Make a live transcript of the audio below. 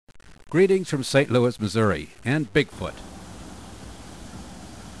Greetings from St. Louis, Missouri, and Bigfoot.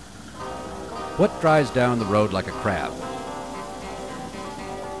 What drives down the road like a crab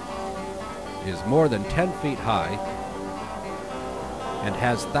is more than 10 feet high and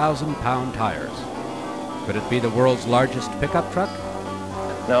has 1,000-pound tires. Could it be the world's largest pickup truck?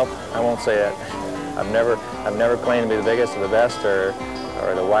 No, I won't say that. I've never claimed to be the biggest or the best or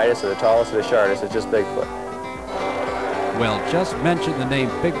the widest or the tallest or the shortest. It's just Bigfoot. Well, just mention the name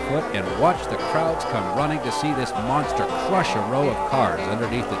Bigfoot and watch the crowds come running to see this monster crush a row of cars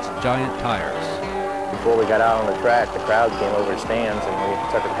underneath its giant tires. Before we got out on the track, the crowd came over to stands, and we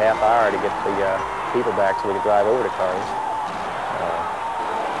took a half hour to get the people back so we could drive over the cars.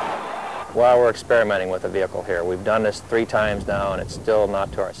 While we're experimenting with the vehicle here, we've done this 3 times now, and it's still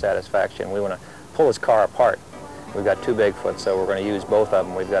not to our satisfaction. We want to pull this car apart. We've got 2 Bigfoots, so we're going to use both of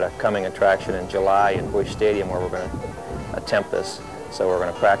them. We've got a coming attraction in July in Busch Stadium where we're going to attempt this. So we're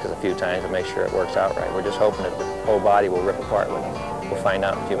going to practice a few times to make sure it works out right. We're just hoping that the whole body will rip apart with it. We'll find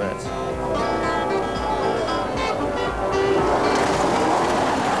out in a few minutes.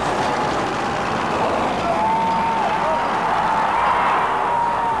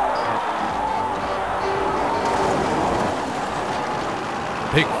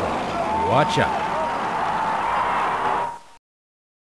 Bigfoot, watch out.